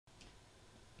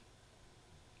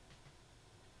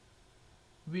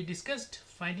We discussed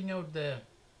finding out the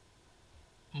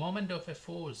moment of a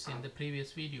force in the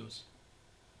previous videos.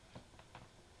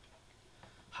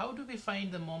 How do we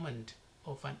find the moment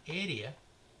of an area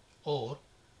or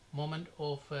moment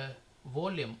of a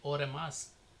volume or a mass?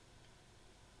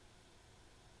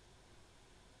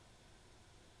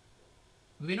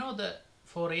 We know that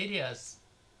for areas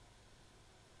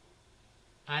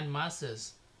and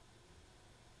masses,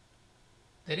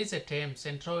 there is a term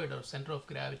centroid or center of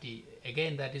gravity.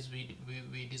 Again, that is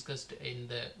we discussed in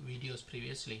the videos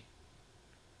previously.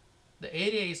 The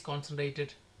area is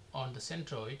concentrated on the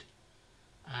centroid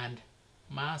and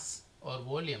mass or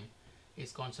volume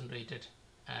is concentrated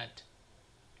at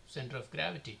center of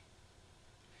gravity.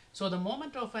 So the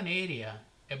moment of an area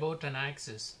about an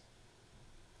axis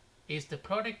is the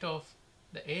product of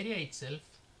the area itself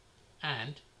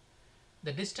and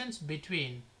the distance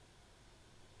between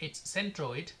its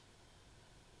centroid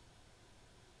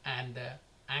and the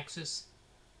axis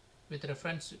with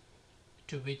reference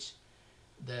to which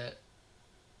the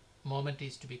moment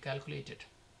is to be calculated.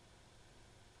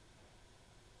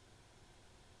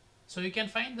 So you can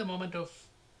find the moment of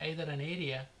either an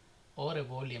area or a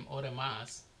volume or a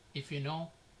mass if you know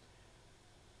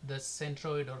the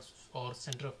centroid or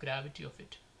center of gravity of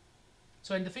it.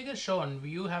 So in the figure shown,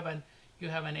 you have an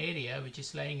area which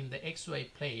is lying in the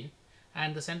xy plane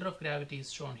and the center of gravity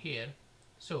is shown here.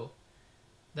 So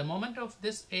the moment of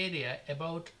this area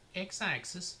about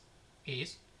x-axis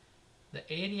is the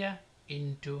area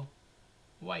into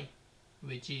y,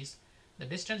 which is the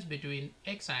distance between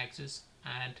x-axis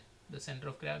and the center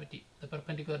of gravity, the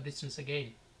perpendicular distance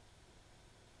again.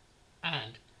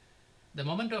 And the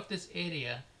moment of this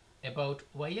area about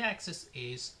y-axis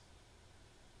is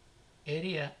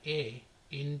area A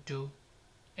into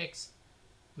x,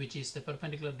 which is the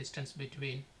perpendicular distance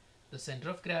between the center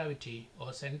of gravity or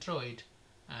centroid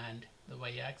and the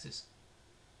y-axis.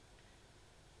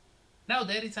 Now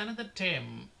there is another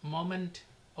term, moment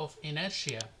of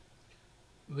inertia,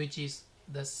 which is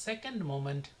the second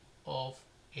moment of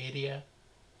area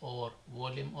or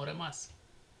volume or a mass.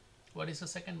 What is the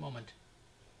second moment?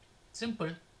 Simple.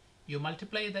 You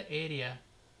multiply the area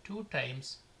 2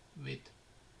 times with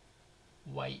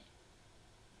y.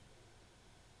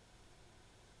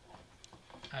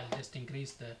 I'll just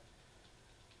increase the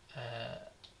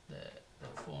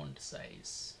font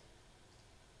size.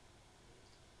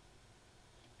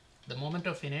 The moment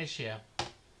of inertia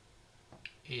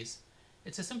is,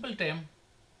 it's a simple term,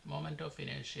 moment of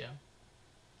inertia.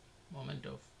 Moment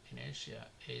of inertia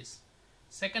is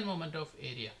second moment of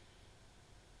area.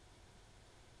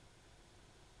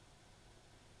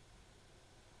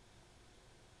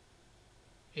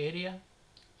 Area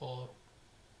or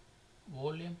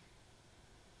volume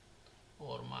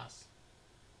or mass.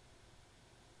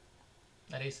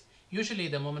 That is, usually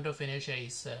the moment of inertia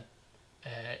is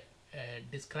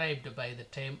described by the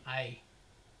term I.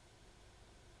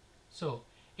 So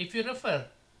if you refer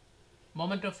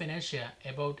moment of inertia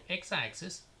about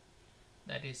x-axis,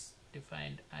 that is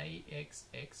defined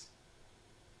Ixx,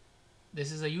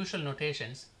 this is the usual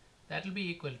notations, that will be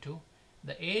equal to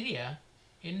the area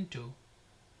into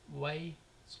y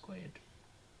squared.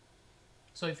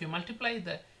 So if you multiply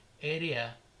the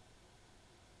area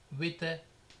with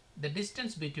the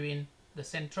distance between the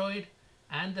centroid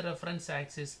and the reference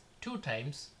axis 2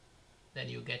 times, then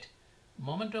you get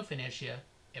moment of inertia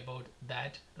about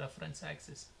that reference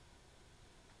axis.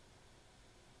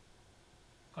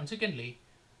 Consequently,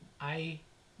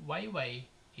 Iyy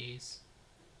is,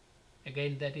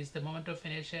 again, that is the moment of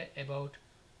inertia about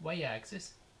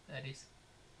y-axis, that is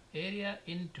area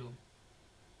into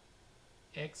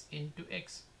x into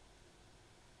x.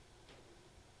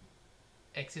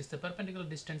 X is the perpendicular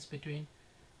distance between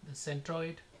the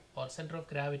centroid or center of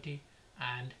gravity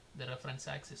and the reference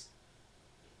axis.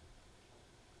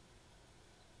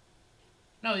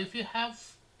 Now if you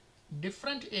have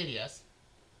different areas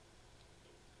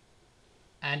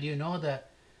and you know the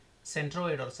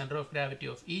centroid or center of gravity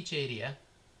of each area,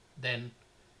 then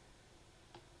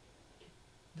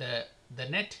the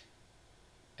net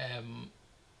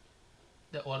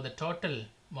the total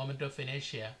moment of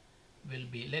inertia will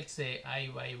be, let's say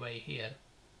Iyy here,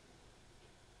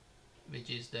 which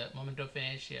is the moment of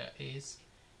inertia is,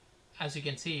 as you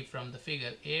can see from the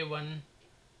figure, A1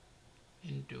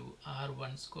 into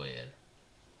R1 square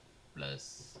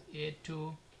plus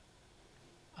A2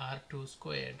 R2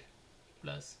 squared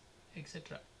plus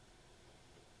etc.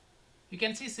 You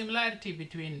can see similarity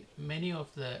between many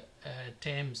of the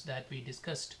terms that we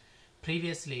discussed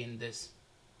previously in this.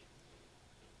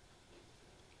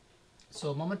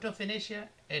 So moment of inertia,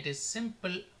 it is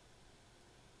simple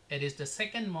it is the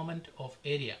second moment of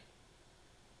area,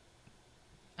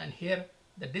 and here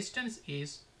the distance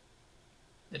is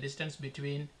the distance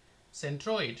between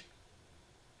centroid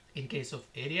in case of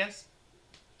areas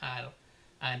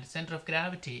and center of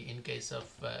gravity in case of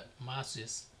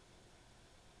masses,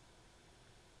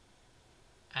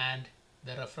 and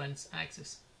the reference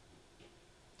axis.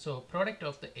 So product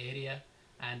of the area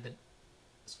and the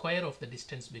square of the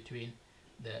distance between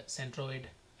the centroid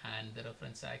and the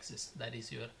reference axis, that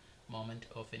is your moment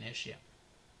of inertia.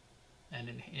 And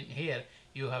in here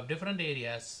you have different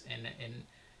areas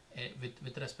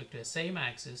with respect to the same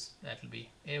axis. That will be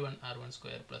a1 r1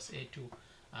 square plus a2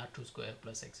 r2 square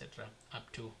plus etc.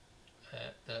 up to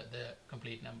the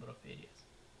complete number of areas.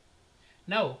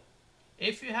 Now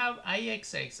if you have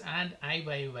ixx and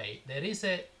iyy, there is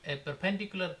a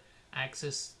perpendicular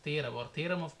axis theorem or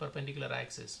theorem of perpendicular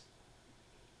axis,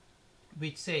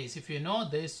 which says if you know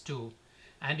these two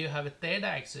and you have a third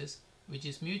axis which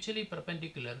is mutually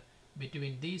perpendicular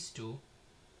between these two,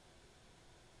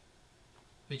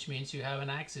 which means you have an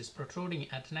axis protruding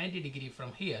at 90 degrees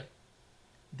from here,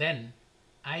 then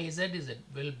izz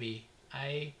will be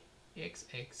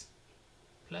ixx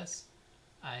plus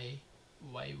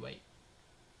iyy,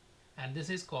 and this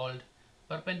is called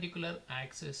perpendicular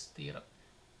axis theorem.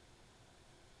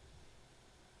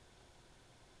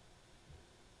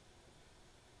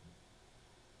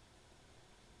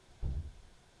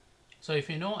 So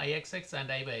if you know ixx and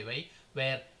iyy,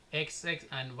 where xx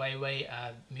and yy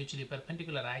are mutually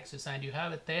perpendicular axis, and you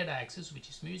have a third axis which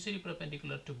is mutually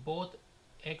perpendicular to both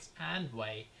x and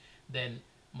y, then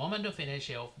moment of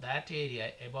inertia of that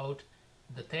area about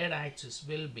the third axis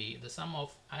will be the sum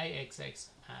of ixx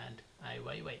and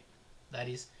iyy. That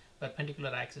is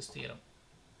perpendicular axis theorem.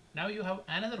 Now you have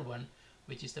another one,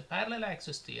 which is the parallel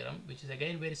axis theorem, which is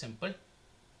again very simple.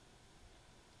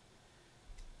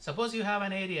 Suppose you have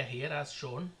an area here as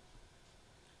shown,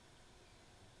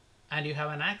 and you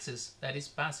have an axis that is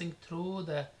passing through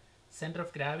the center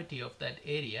of gravity of that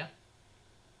area,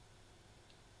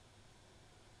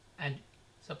 and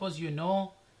suppose you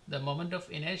know the moment of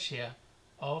inertia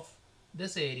of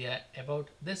this area about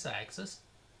this axis,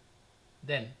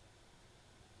 then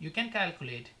you can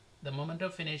calculate the moment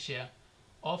of inertia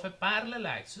of a parallel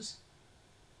axis.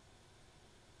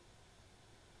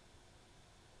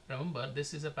 Remember,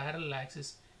 this is a parallel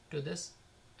axis to this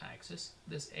axis,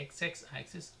 this xx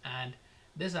axis, and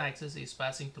this axis is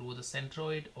passing through the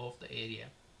centroid of the area.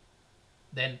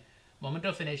 Then moment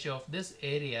of inertia of this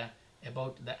area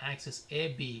about the axis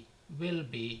AB will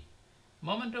be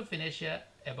moment of inertia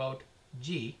about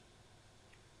G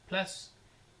plus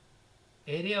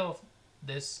area of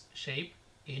this shape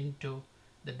into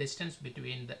the distance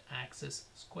between the axis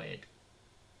squared.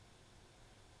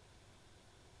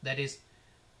 That is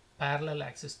parallel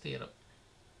axis theorem.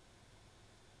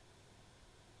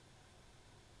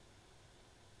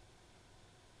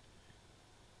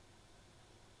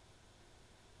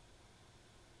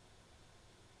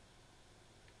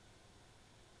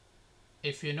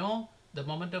 If you know the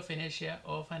moment of inertia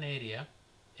of an area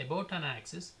about an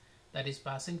axis that is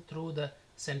passing through the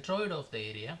centroid of the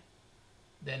area,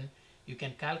 then you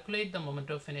can calculate the moment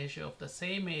of inertia of the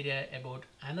same area about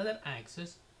another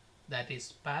axis that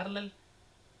is parallel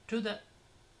to the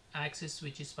axis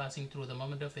which is passing through the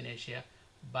moment of inertia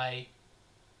by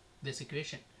this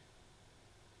equation.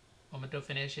 Moment of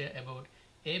inertia about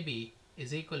AB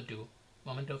is equal to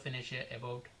moment of inertia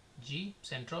about G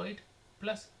centroid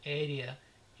plus area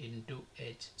into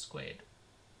h squared.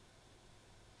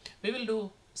 We will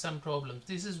do some problems.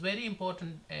 This is very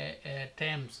important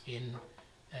terms in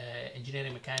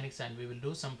engineering mechanics, and we will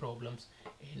do some problems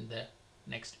in the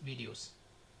next videos.